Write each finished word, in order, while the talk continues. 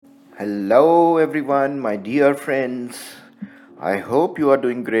Hello, everyone, my dear friends. I hope you are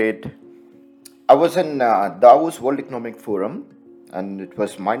doing great. I was in Davos World Economic Forum, and it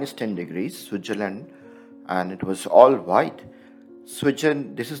was minus 10 degrees, Switzerland, and it was all white.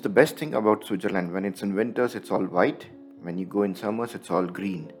 Switzerland, this is the best thing about Switzerland. When it's in winters, it's all white. When you go in summers, it's all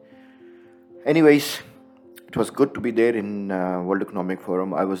green. Anyways, it was good to be there in World Economic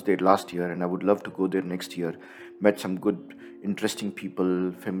Forum. I was there last year, and I would love to go there next year. Met some good, interesting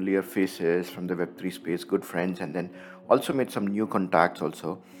people, familiar faces from the Web3 space, good friends, and then also made some new contacts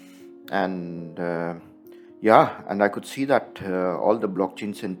also. And yeah, and I could see that all the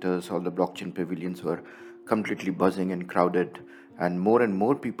blockchain centers, all the blockchain pavilions were completely buzzing and crowded, and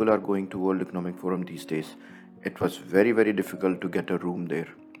more people are going to World Economic Forum these days. It was very, very difficult to get a room there.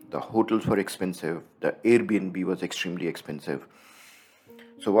 The hotels were expensive, the Airbnb was extremely expensive.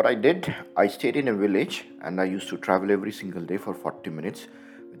 So, what I did, I stayed in a village and I used to travel every single day for 40 minutes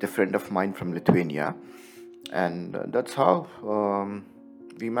with a friend of mine from Lithuania, and that's how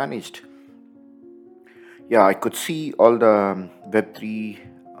we managed. Yeah, I could see all the Web3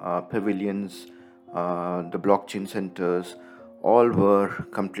 pavilions, the blockchain centers, all were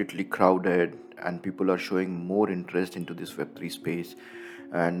completely crowded, and people are showing more interest into this Web3 space.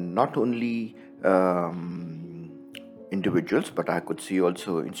 And not only individuals, but I could see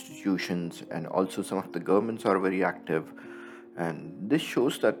also institutions, and also some of the governments are very active. And this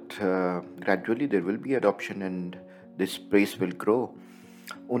shows that gradually there will be adoption and this space will grow.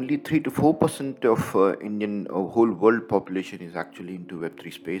 Only 3 to 4% of Indian whole world population is actually into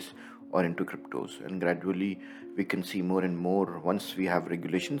Web3 space or into cryptos, and gradually we can see more and more once we have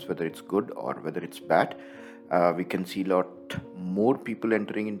regulations, whether it's good or whether it's bad. We can see a lot more people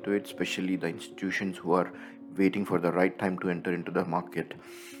entering into it, especially the institutions who are waiting for the right time to enter into the market.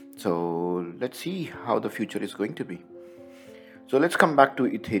 So let's see how the future is going to be. So let's come back to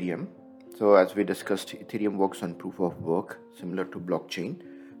Ethereum. So as we discussed, Ethereum works on proof of work, similar to Bitcoin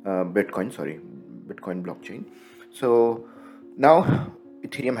blockchain. So now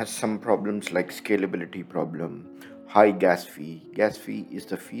Ethereum has some problems like scalability problem, high gas fee. Gas fee is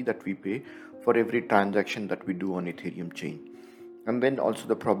the fee that we pay for every transaction that we do on Ethereum chain, and then also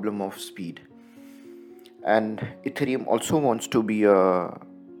the problem of speed. And Ethereum also wants to be a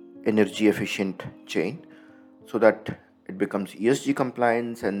energy efficient chain so that it becomes ESG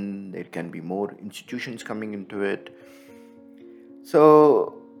compliance and there can be more institutions coming into it.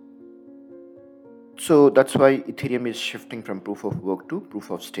 So so that's why Ethereum is shifting from proof of work to proof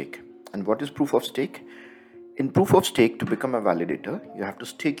of stake. And what is proof of stake? In proof of stake, to become a validator, you have to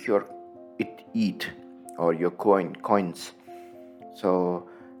stake your ETH or your coins. So,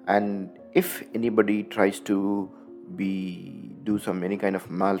 and if anybody tries to be do some any kind of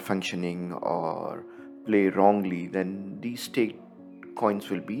malfunctioning or play wrongly, then these stake coins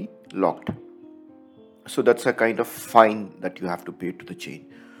will be locked. So that's a kind of fine that you have to pay to the chain.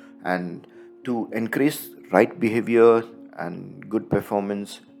 And to increase right behavior and good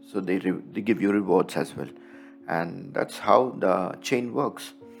performance, so they give you rewards as well. And that's how the chain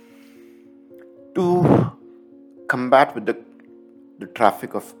works. To combat with the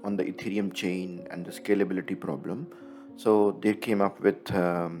traffic of on the Ethereum chain and the scalability problem, so they came up with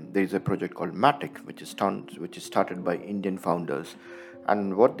there is a project called Matic, which is started by Indian founders,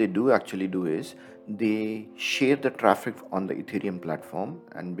 and what they do actually do is they share the traffic on the Ethereum platform,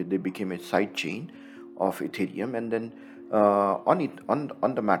 and they became a side chain of Ethereum, and then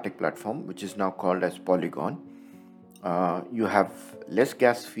on the Matic platform, which is now called as Polygon, you have less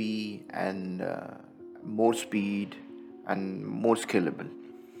gas fee and more speed and more scalable.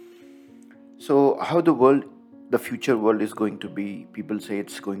 So how the future world is going to be, people say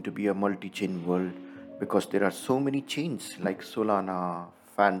it's going to be a multi-chain world because there are so many chains like Solana,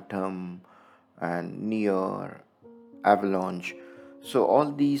 Phantom, and Near, Avalanche. So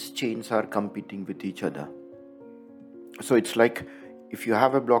all these chains are competing with each other. So it's like if you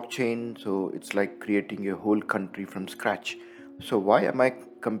have a blockchain, so it's like creating a whole country from scratch. So why am I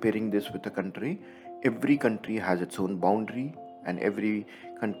comparing this with a country? Every country has its own boundary and every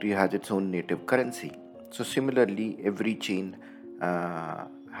country has its own native currency. So similarly, every chain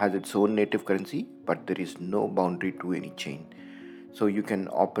has its own native currency, but there is no boundary to any chain. So you can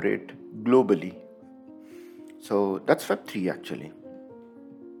operate globally. So that's Web3 actually.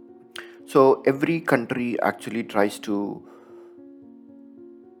 So every country actually tries to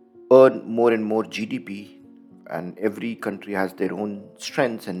earn more and more GDP, and every country has their own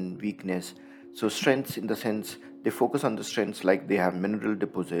strengths and weakness. So strengths in the sense they focus on the strengths like they have mineral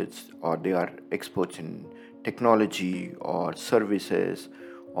deposits or they are experts in technology or services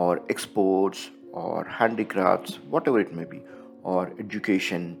or exports or handicrafts, whatever it may be, or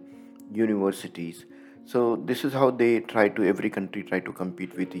education. universities. So this is how they try to, every country try to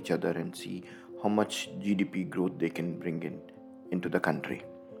compete with each other and see how much GDP growth they can bring in into the country.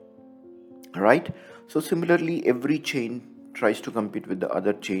 Right? So similarly, every chain tries to compete with the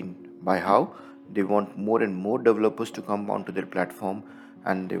other chain by how they want more and more developers to come onto their platform,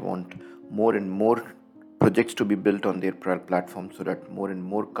 and they want more and more projects to be built on their platform, so that more and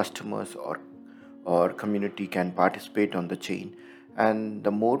more customers or community can participate on the chain. And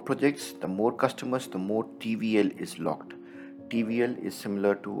the more projects, the more customers, the more TVL is locked. TVL is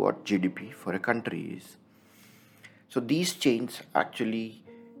similar to what GDP for a country is. So these chains actually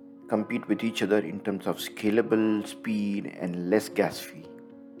compete with each other in terms of scalable, speed, and less gas fee.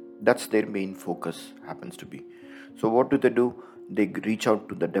 That's their main focus happens to be. So what do? They reach out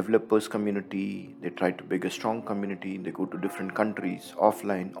to the developers community, they try to build a strong community, they go to different countries,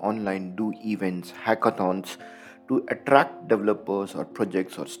 offline, online, do events, hackathons to attract developers or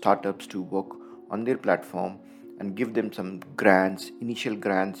projects or startups to work on their platform and give them some grants, initial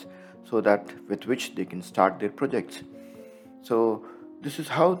grants, so that with which they can start their projects. So this is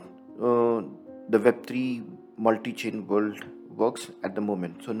how the Web3 multi-chain world works at the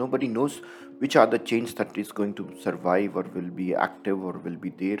moment. So nobody knows which are the chains that is going to survive or will be active or will be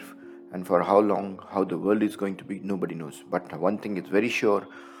there, and for how long, how the world is going to be, nobody knows. But one thing is very sure: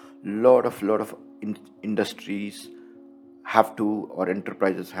 lot of industries have to, or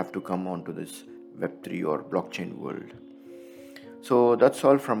enterprises have to come onto this Web3 or blockchain world. So that's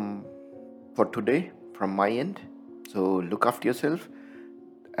all from for today from my end. So look after yourself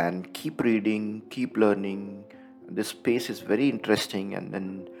and keep reading, keep learning. This space is very interesting,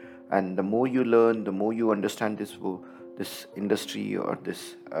 and the more you learn, the more you understand this industry or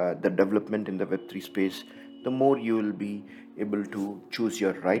this the development in the Web3 space, the more you will be able to choose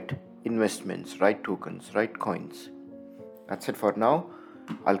your right investments, right tokens, right coins. That's it for now.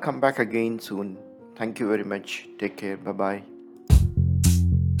 I'll come back again soon. Thank you very much. Take care. Bye bye.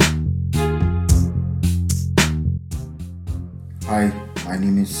 Hi, my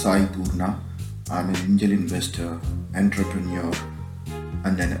name is Sai Purna. I'm an angel investor, entrepreneur,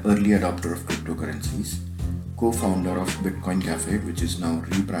 and an early adopter of cryptocurrencies, co-founder of Bitcoin Cafe, which is now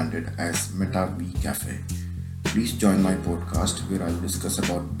rebranded as MetaV Cafe. Please join my podcast where I'll discuss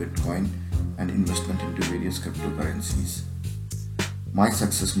about Bitcoin and investment into various cryptocurrencies. My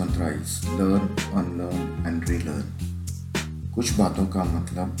success mantra is learn, unlearn and relearn. कुछ बातों का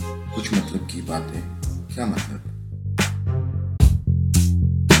मतलब, कुछ मतलब की बातें, क्या मतलब?